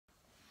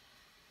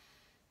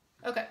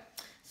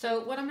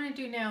So what I'm going to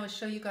do now is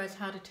show you guys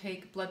how to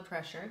take blood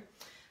pressure.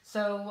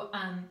 So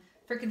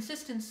for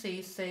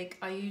consistency's sake,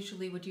 I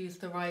usually would use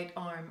the right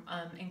arm.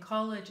 In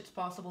college, it's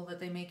possible that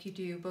they make you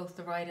do both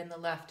the right and the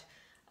left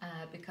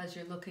because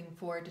you're looking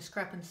for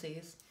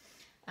discrepancies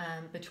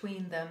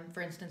between them.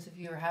 For instance, if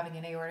you're having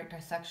an aortic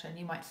dissection,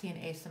 you might see an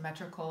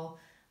asymmetrical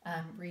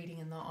reading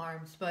in the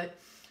arms. But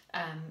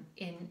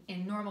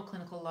in normal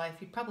clinical life,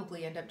 you'd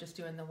probably end up just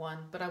doing the one.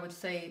 But I would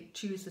say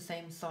choose the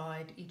same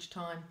side each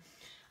time.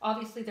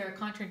 Obviously, there are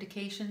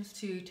contraindications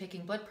to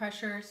taking blood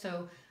pressure.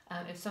 So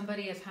if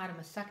somebody has had a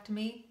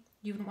mastectomy,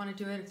 you wouldn't want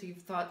to do it. If you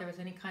thought there was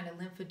any kind of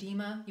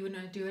lymphedema, you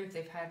wouldn't want to do it. If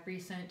they've had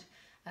recent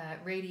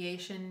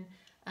radiation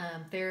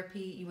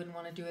therapy, you wouldn't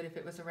want to do it if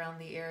it was around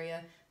the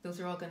area. Those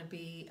are all going to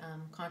be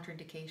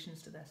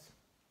contraindications to this.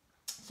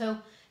 So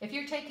if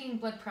you're taking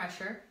blood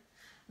pressure,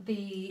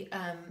 the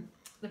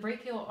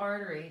brachial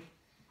artery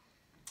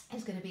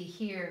is going to be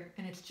here,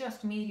 and it's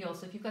just medial.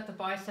 So if you've got the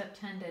bicep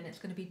tendon, it's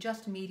going to be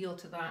just medial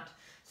to that.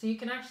 So you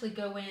can actually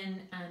go in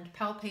and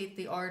palpate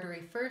the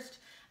artery first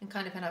and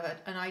kind of have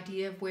an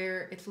idea of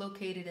where it's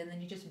located, and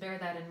then you just bear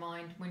that in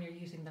mind when you're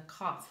using the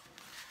cuff.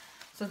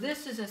 So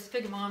this is a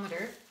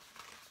sphygmometer,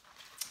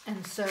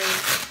 and so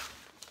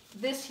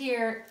this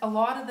here, a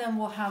lot of them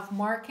will have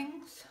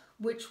markings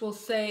which will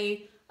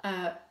say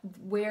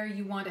where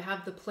you want to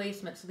have the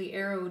placement. So the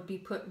arrow would be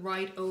put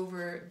right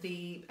over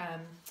the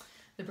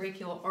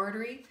brachial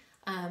artery,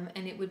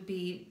 and it would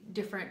be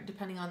different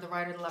depending on the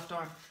right or the left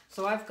arm.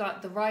 So I've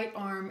got the right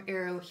arm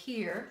arrow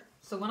here.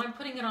 So when I'm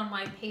putting it on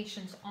my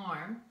patient's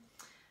arm,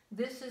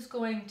 this is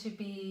going to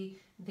be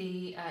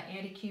the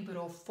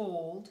antecubital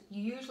fold.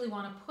 You usually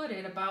want to put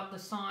it about the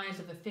size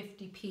of a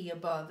 50p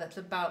above. That's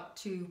about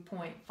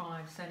 2.5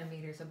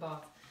 centimeters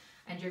above.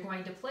 And you're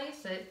going to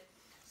place it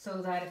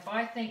so that if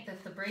I think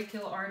that the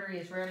brachial artery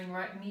is running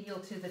right medial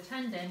to the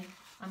tendon,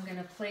 I'm going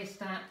to place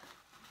that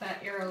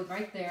arrow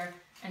right there,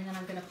 and then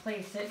I'm going to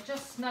place it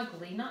just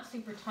snugly, not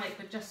super tight,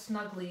 but just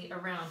snugly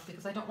around,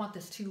 because I don't want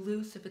this too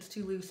loose. If it's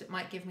too loose, it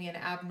might give me an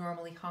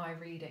abnormally high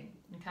reading,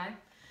 okay?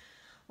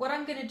 What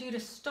I'm going to do to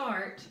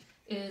start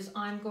is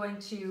I'm going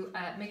to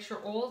make sure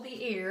all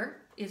the air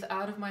is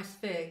out of my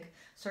sphig.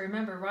 So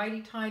remember,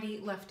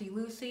 righty-tighty,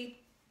 lefty-loosey,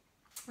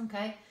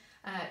 okay?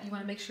 You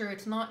want to make sure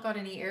it's not got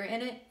any air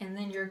in it, and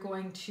then you're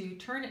going to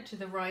turn it to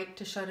the right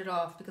to shut it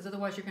off, because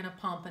otherwise you're going to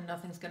pump and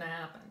nothing's going to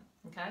happen,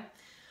 okay?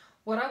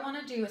 What I want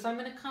to do is I'm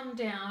going to come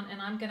down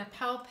and I'm going to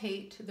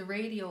palpate the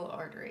radial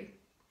artery,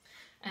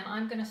 and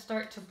I'm going to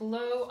start to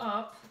blow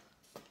up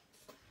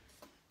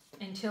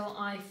until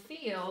I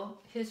feel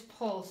his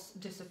pulse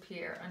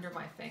disappear under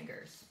my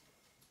fingers.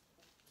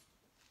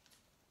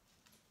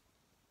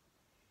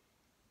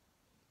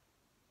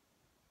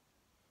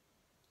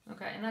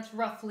 Okay, and that's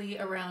roughly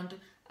around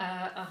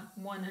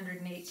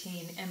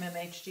 118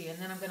 mmHg, and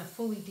then I'm going to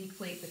fully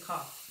deflate the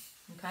cuff,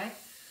 okay?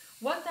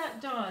 What that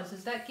does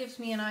is that gives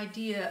me an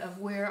idea of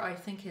where I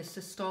think his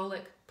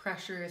systolic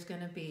pressure is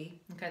going to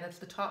be. Okay, that's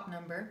the top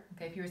number.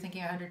 Okay, if you were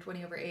thinking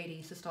 120 over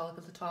 80, systolic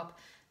is the top,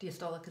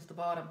 diastolic is the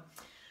bottom.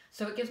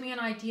 So it gives me an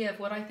idea of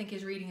what I think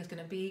his reading is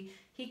going to be.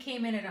 He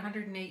came in at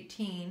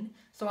 118,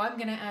 so I'm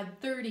going to add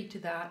 30 to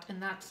that,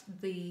 and that's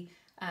the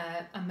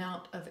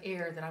amount of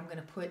air that I'm going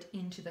to put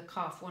into the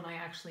cuff when I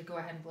actually go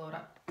ahead and blow it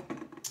up.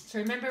 So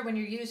remember, when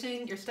you're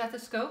using your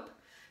stethoscope,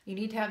 you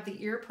need to have the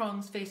ear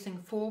prongs facing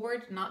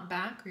forward, not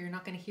back, or you're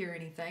not going to hear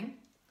anything.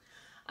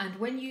 And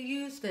when you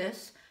use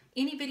this,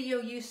 any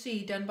video you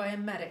see done by a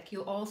medic,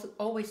 you'll also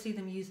always see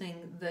them using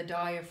the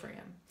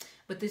diaphragm.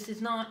 But this is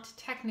not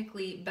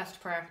technically best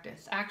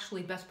practice.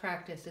 Actually, best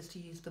practice is to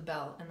use the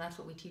bell, and that's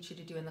what we teach you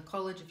to do in the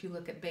college. If you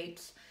look at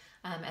Bates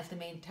as the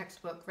main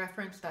textbook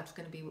reference, that's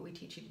going to be what we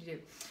teach you to do.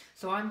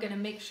 So I'm going to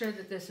make sure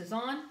that this is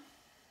on,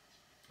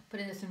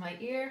 putting this in my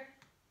ear.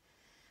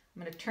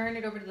 I'm going to turn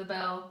it over to the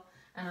bell,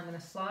 and I'm going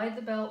to slide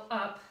the bell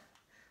up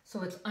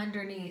so it's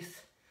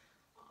underneath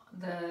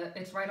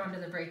it's right under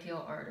the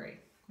brachial artery.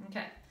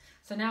 Okay,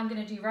 so now I'm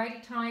going to do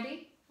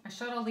righty-tighty. I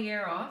shut all the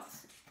air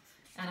off,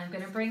 and I'm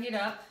going to bring it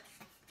up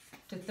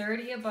to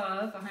 30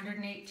 above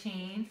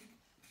 118,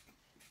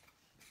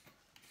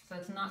 so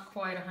it's not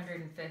quite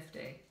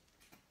 150.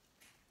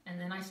 And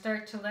then I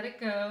start to let it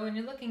go, and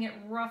you're looking at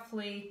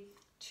roughly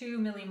 2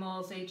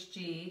 millimoles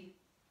Hg.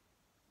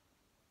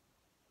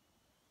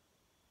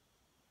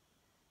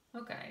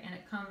 Okay, and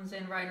it comes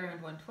in right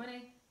around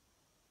 120.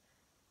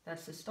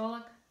 That's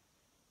systolic.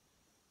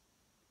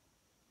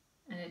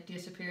 And it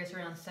disappears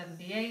around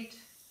 78.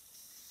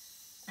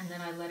 And then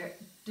I let it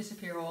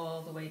disappear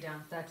all the way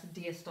down. That's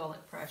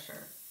diastolic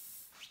pressure.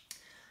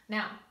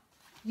 Now,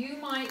 you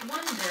might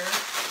wonder,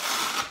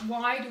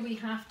 why do we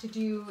have to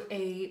do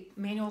a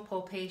manual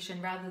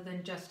palpation rather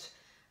than just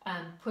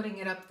putting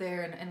it up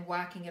there and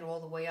whacking it all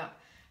the way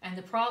up? And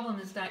the problem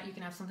is that you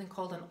can have something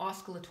called an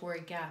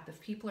oscillatory gap.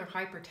 If people are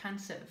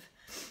hypertensive,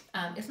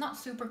 it's not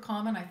super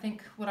common. I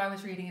think what I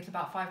was reading, it's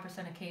about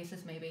 5% of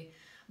cases maybe.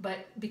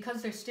 But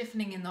because they're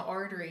stiffening in the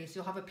arteries,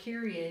 you'll have a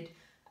period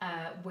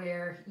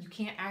where you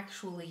can't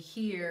actually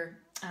hear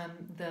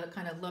the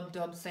kind of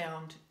lub-dub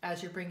sound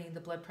as you're bringing the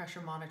blood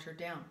pressure monitor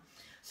down.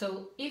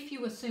 So if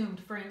you assumed,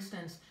 for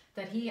instance,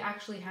 that he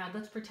actually had,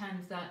 let's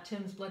pretend that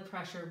Tim's blood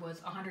pressure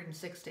was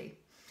 160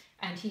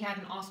 and he had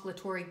an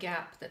oscillatory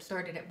gap that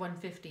started at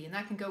 150, and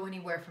that can go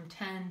anywhere from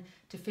 10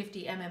 to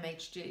 50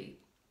 mmHg.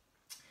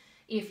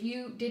 If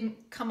you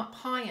didn't come up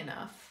high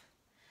enough,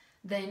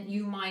 then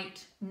you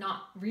might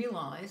not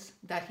realize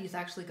that he's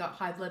actually got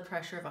high blood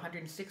pressure of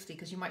 160,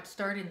 because you might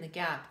start in the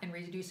gap and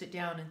reduce it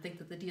down and think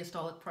that the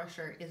diastolic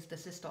pressure is the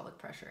systolic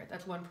pressure.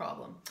 That's one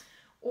problem.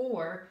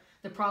 Or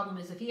the problem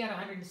is if he had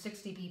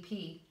 160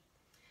 BP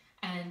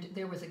and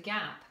there was a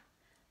gap,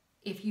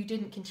 if you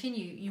didn't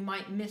continue, you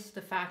might miss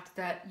the fact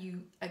that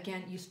you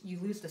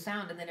lose the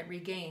sound and then it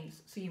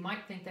regains. So you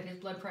might think that his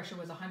blood pressure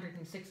was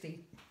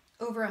 160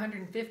 over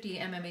 150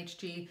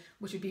 mmHg,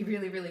 which would be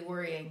really, really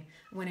worrying,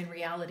 when in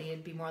reality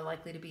it'd be more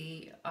likely to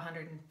be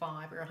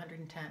 105 or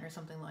 110 or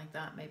something like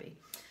that maybe.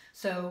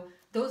 So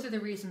those are the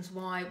reasons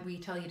why we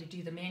tell you to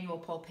do the manual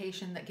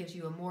palpation. That gives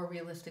you a more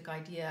realistic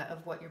idea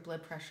of what your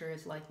blood pressure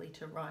is likely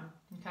to run,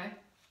 okay?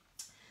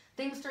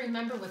 Things to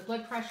remember with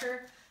blood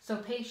pressure. So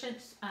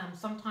patients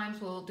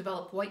sometimes will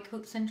develop white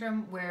coat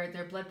syndrome, where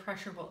their blood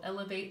pressure will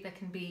elevate. That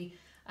can be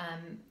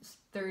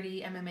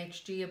 30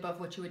 mmHg above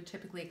what you would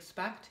typically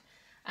expect.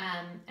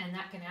 And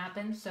that can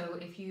happen. So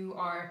if you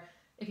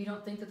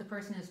don't think that the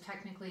person is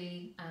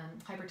technically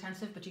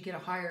hypertensive, but you get a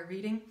higher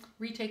reading,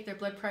 retake their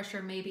blood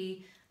pressure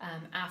maybe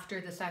after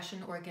the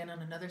session or again on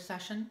another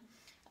session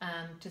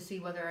to see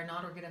whether or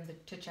not, or get them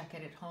to check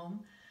it at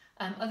home.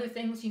 Other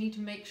things, you need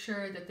to make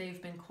sure that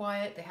they've been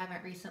quiet, they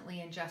haven't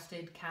recently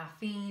ingested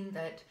caffeine,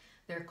 that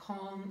they're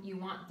calm. You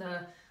want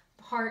the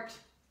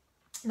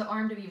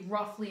arm to be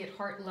roughly at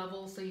heart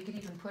level, so you could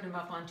even put him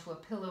up onto a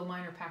pillow.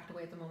 Mine are packed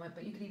away at the moment,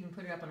 but you could even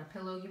put it up on a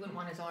pillow. You wouldn't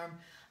want his arm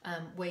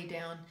way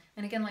down.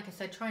 And again, like I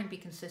said, try and be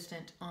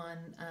consistent on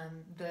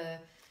the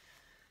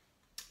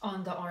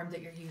arm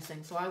that you're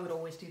using. So I would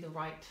always do the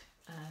right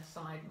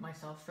side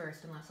myself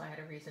first, unless I had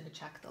a reason to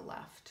check the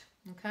left.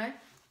 Okay?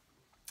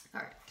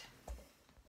 All right.